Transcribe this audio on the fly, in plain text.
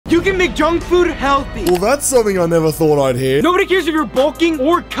You can make junk food healthy. Well, that's something I never thought I'd hear. Nobody cares if you're bulking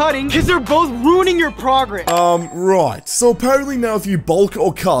or cutting, because they're both ruining your progress. Right. So apparently now if you bulk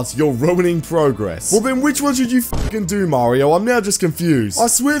or cut, you're ruining progress. Well, then which one should you fucking do, Mario? I'm now just confused. I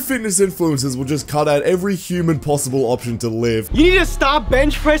swear fitness influencers will just cut out every human possible option to live. You need to stop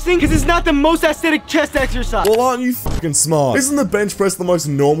bench pressing, because it's not the most aesthetic chest exercise. Well, aren't you fucking smart? Isn't the bench press the most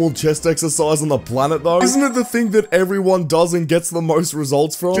normal chest exercise on the planet, though? Isn't it the thing that everyone does and gets the most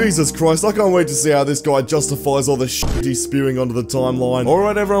results from? Jesus Christ, I can't wait to see how this guy justifies all the shit he's spewing onto the timeline.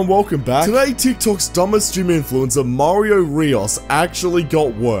 Alright everyone, welcome back. Today, TikTok's dumbest gym influencer, Mario Rios, actually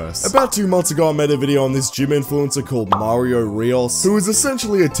got worse. About 2 months ago, I made a video on this gym influencer called Mario Rios, who is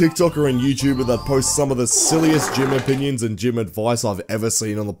essentially a TikToker and YouTuber that posts some of the silliest gym opinions and gym advice I've ever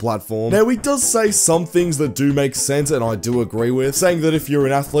seen on the platform. Now, he does say some things that do make sense and I do agree with, saying that if you're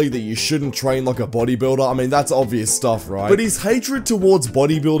an athlete that you shouldn't train like a bodybuilder. I mean, that's obvious stuff, right? But his hatred towards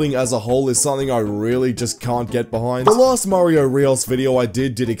bodybuilding as a whole is something I really just can't get behind. The last Mario Rios video I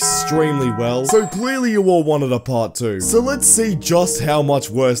did extremely well, so clearly you all wanted a part 2. So let's see just how much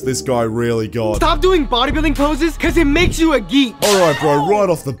worse this guy really got. Stop doing bodybuilding poses, because it makes you a geek. Alright bro, right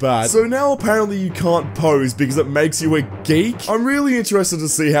off the bat. So now apparently you can't pose because it makes you a geek? I'm really interested to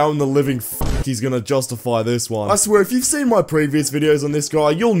see how in the living he's gonna justify this one. I swear, if you've seen my previous videos on this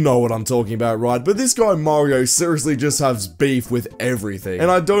guy, you'll know what I'm talking about, right? But this guy Mario seriously just has beef with everything, and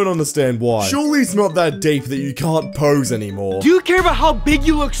I don't understand why. Surely it's not that deep that you can't pose anymore. Do you care about how big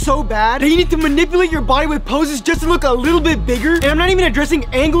you look so bad that you need to manipulate your body with poses just to look a little bit bigger? And I'm not even addressing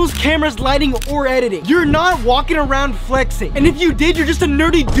angles, cameras, lighting, or editing. You're not walking around flexing. And if you did, you're just a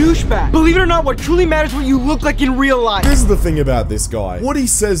nerdy douchebag. Believe it or not, what truly matters is what you look like in real life. This is the thing about this guy. What he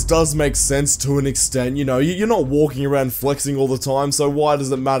says does make sense to an extent. You know, you're not walking around flexing all the time, so why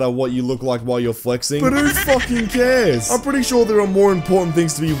does it matter what you look like while you're flexing? But who fucking cares? I'm pretty sure there are more important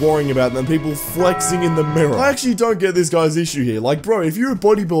things to be worrying about than people flexing in the mirror. I actually don't get this guy's issue here. Like, bro, if you're a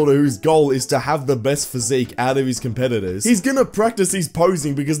bodybuilder whose goal is to have the best physique out of his competitors, he's gonna practice his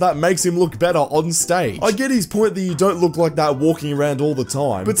posing because that makes him look better on stage. I get his point that you don't look like that walking around all the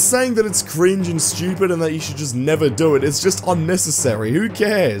time, but saying that it's cringe and stupid and that you should just never do it, it's just unnecessary. Who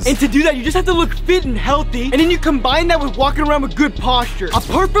cares? And to do that, you just have to look fit and healthy, and then you combine that with walking around with good posture.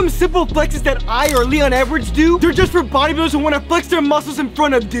 Apart from simple flexes that I or Leon Edwards do, they're just for bodybuilders who want to flex their muscles in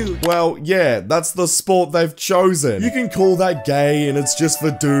front of dudes. Well, yeah, that's the sport they've chosen. You can call that gay and it's just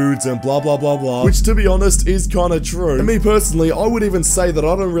for dudes and blah blah blah blah, which to be honest is kind of true. And me personally, I would even say that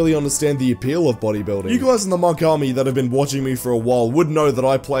I don't really understand the appeal of bodybuilding. You guys in the Monk Army that have been watching me for a while would know that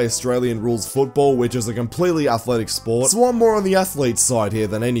I play Australian rules football, which is a completely athletic sport, so I'm more on the athlete side here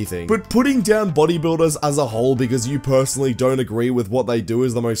than anything. But putting down bodybuilders as a whole because you personally don't agree with what they do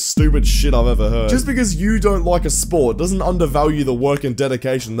is the most stupid shit I've ever heard. Just because you don't like a sport doesn't undervalue the work and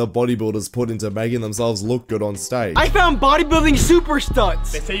dedication that bodybuilders put into making themselves look good on stage. I found bodybuilding super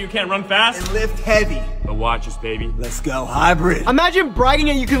stunts. They say you can't run fast and lift heavy. But watch us, baby. Let's go hybrid. Imagine bragging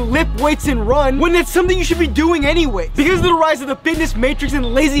that you can lift weights and run when it's something you should be doing anyway. Because of the rise of the fitness matrix and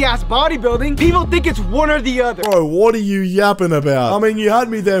lazy ass bodybuilding, people think it's one or the other. Bro, what are you yapping about? I mean, you had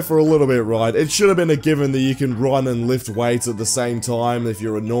me there for a little bit, right? It should have been a given that you can run and lift weights at the same time if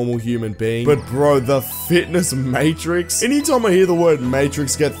you're a normal human being. But bro, the fitness matrix? Anytime I hear the word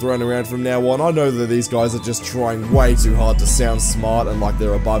matrix get thrown around from now on, I know that these guys are just trying way too hard to sound smart and like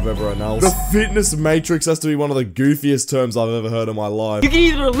they're above everyone else. The fitness matrix has to be one of the goofiest terms I've ever heard in my life. You can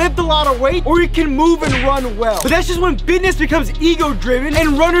either lift a lot of weight or you can move and run well. But that's just when fitness becomes ego driven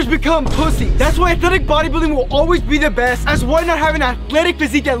and runners become pussies. That's why athletic bodybuilding will always be the best, as why not have an athletic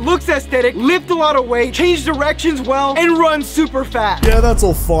physique that looks aesthetic, lift a lot of weight, change directions well, and run super fast. Yeah, that's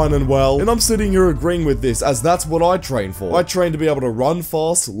all fine and well, and I'm sitting here agreeing with this as that's what I train for. I train to be able to run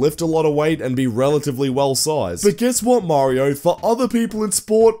fast, lift a lot of weight, and be relatively well sized. But guess what, Mario? For other people in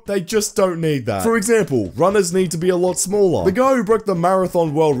sport, they just don't need that. For example, runners need to be a lot smaller. The guy who broke the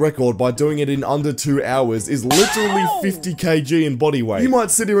marathon world record by doing it in under 2 hours is literally 50 kg in body weight. You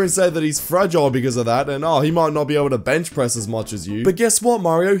might sit here and say that he's fragile because of that, and he might not be able to bench press as much as you. But guess what,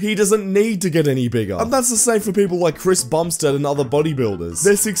 Mario? He doesn't need to get any bigger. And that's the same for people like Chris Bumstead and other bodybuilders.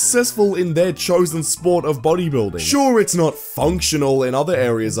 They're successful in their chosen sport of bodybuilding. Sure, it's not functional in other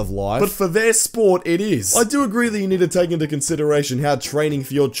areas of life, but for their sport, it is. I do agree that you need to take into consideration how training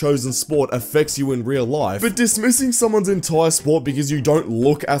for your chosen sport affects you in real life, but dismissing someone's entire sport because you don't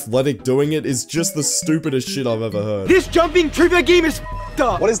look athletic doing it is just the stupidest shit I've ever heard. This jumping trivia game is f***ed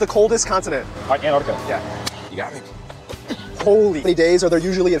up. What is the coldest continent? Antarctica. Yeah. You got me. Holy. How many days are there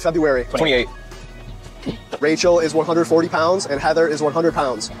usually in February? 28. Rachel is 140 pounds and Heather is 100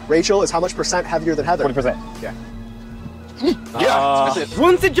 pounds. Rachel is how much percent heavier than Heather? 40%. Yeah. Yeah, that's it.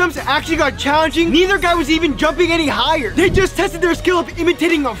 Once the jumps actually got challenging, neither guy was even jumping any higher. They just tested their skill of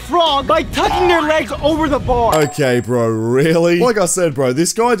imitating a frog by tucking their legs over the bar. Okay, bro, really? Like I said, bro,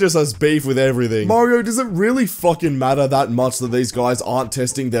 this guy just has beef with everything. Mario, does it really fucking matter that much that these guys aren't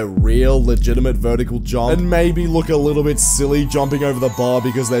testing their real, legitimate vertical jump and maybe look a little bit silly jumping over the bar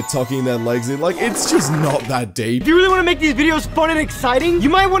because they're tucking their legs in? Like, it's just not that deep. If you really want to make these videos fun and exciting, you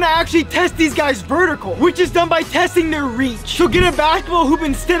might want to actually test these guys vertical, which is done by testing their reach. So get a basketball hoop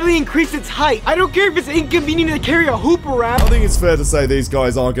and steadily increase its height. I don't care if it's inconvenient to carry a hoop around. I think it's fair to say these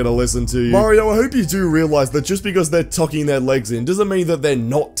guys aren't going to listen to you. Mario, I hope you do realize that just because they're tucking their legs in doesn't mean that they're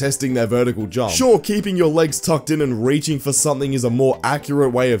not testing their vertical jump. Sure, keeping your legs tucked in and reaching for something is a more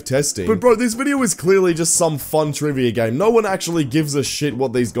accurate way of testing. But bro, this video is clearly just some fun trivia game. No one actually gives a shit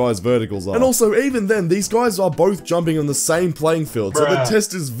what these guys' verticals are. And also, even then, these guys are both jumping on the same playing field, so the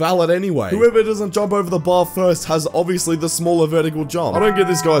test is valid anyway. Whoever doesn't jump over the bar first has obviously the smaller vertical jump. I don't get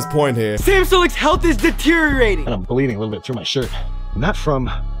this guy's point here. Sam Solik's health is deteriorating. And I'm bleeding a little bit through my shirt. Not from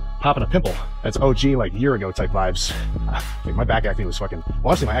popping a pimple. That's OG, like, year ago type vibes. Like, my back acne was fucking,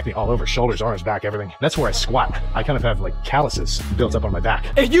 honestly, my acne all over, shoulders, arms, back, everything. That's where I squat. I kind of have, like, calluses built up on my back.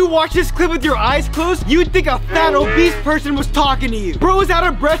 If you watch this clip with your eyes closed, you'd think a fat, obese person was talking to you. Bro is out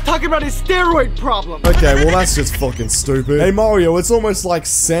of breath talking about his steroid problem. Okay, well, that's just fucking stupid. Hey, Mario, it's almost like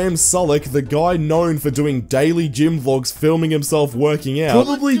Sam Sulek, the guy known for doing daily gym vlogs filming himself working out,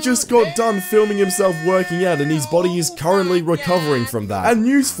 probably just got done filming himself working out and his body is currently recovering from that. And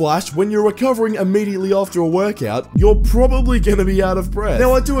newsflash, when you're recovering immediately after a workout, you're probably gonna be out of breath.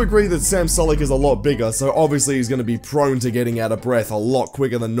 Now, I do agree that Sam Sulek is a lot bigger, so obviously he's gonna be prone to getting out of breath a lot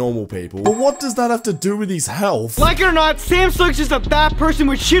quicker than normal people. But what does that have to do with his health? Like it or not, Sam Solik's just a fat person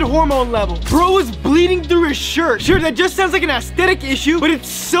with shit hormone levels. Bro is bleeding through his shirt. Sure, that just sounds like an aesthetic issue, but it's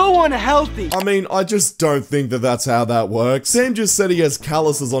so unhealthy. I mean, I just don't think that that's how that works. Sam just said he has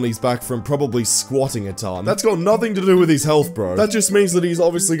calluses on his back from probably squatting a ton. That's got nothing to do with his health, bro. That just means that he's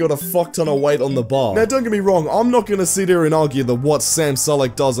obviously got a fuck ton of weight on the bar. Now, don't get me wrong, I'm not gonna sit here and argue that what Sam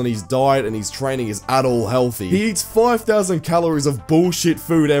Sulek does on his diet and his training is at all healthy. He eats 5,000 calories of bullshit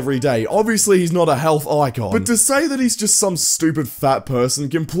food every day. Obviously, he's not a health icon. But to say that he's just some stupid fat person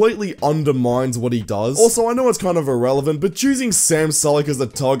completely undermines what he does. Also, I know it's kind of irrelevant, but choosing Sam Sulek as the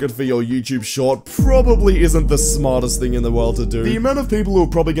target for your YouTube short probably isn't the smartest thing in the world to do. The amount of people who are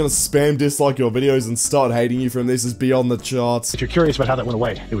probably gonna spam dislike your videos and start hating you from this is beyond the charts. If you're curious about how that went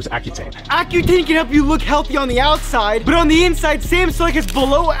away, it was Accutane. Accutane can help you look healthy on the outside, but on the inside, Sam Solik has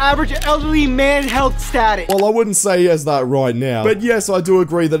below average elderly man health status. Well, I wouldn't say he has that right now, but yes, I do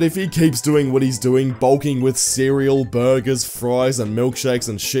agree that if he keeps doing what he's doing, bulking with cereal, burgers, fries, and milkshakes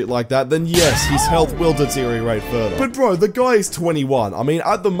and shit like that, then yes, his health will deteriorate further. But bro, the guy is 21. I mean,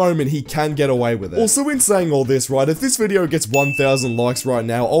 at the moment, he can get away with it. Also, in saying all this, right, if this video gets 1,000 likes right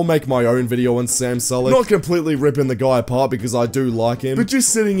now, I'll make my own video on Sam Sulek. Not completely ripping the guy apart because I do like him, but just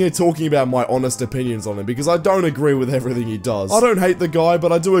sitting here talking about my honest opinions on him because I don't agree with everything he does. I don't hate the guy,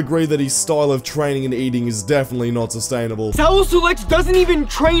 but I do agree that his style of training and eating is definitely not sustainable. Saul Sulek doesn't even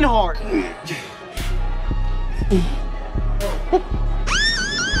train hard.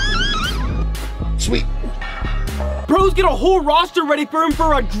 Sweet. Bros get a whole roster ready for him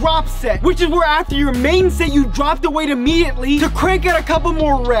for a drop set, which is where after your main set you drop the weight immediately to crank out a couple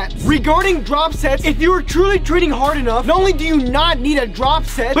more reps. Regarding drop sets, if you are truly training hard enough, not only do you not need a drop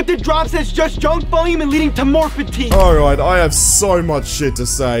set, but the drop set's just junk volume and leading to more fatigue. Alright, I have so much shit to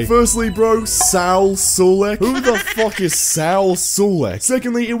say. Firstly, bro, Saul Sulek? Who the fuck is Saul Sulek?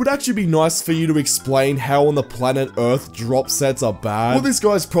 Secondly, it would actually be nice for you to explain how on the planet Earth drop sets are bad. What this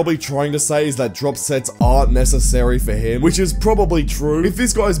guy's probably trying to say is that drop sets aren't necessary for him, which is probably true. If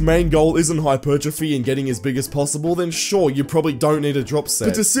this guy's main goal isn't hypertrophy and getting as big as possible, then sure, you probably don't need a drop set.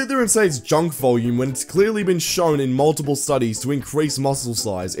 But to sit there and say it's junk volume when it's clearly been shown in multiple studies to increase muscle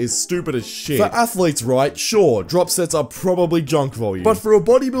size is stupid as shit. For athletes, right, sure, drop sets are probably junk volume. But for a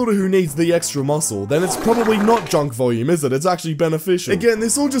bodybuilder who needs the extra muscle, then it's probably not junk volume, is it? It's actually beneficial. Again,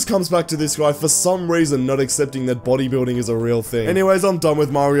 this all just comes back to this guy for some reason not accepting that bodybuilding is a real thing. Anyways, I'm done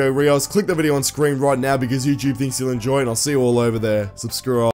with Mario Rios. Click the video on screen right now because YouTube thinks you'll enjoy it, and I'll see you all over there. Subscribe.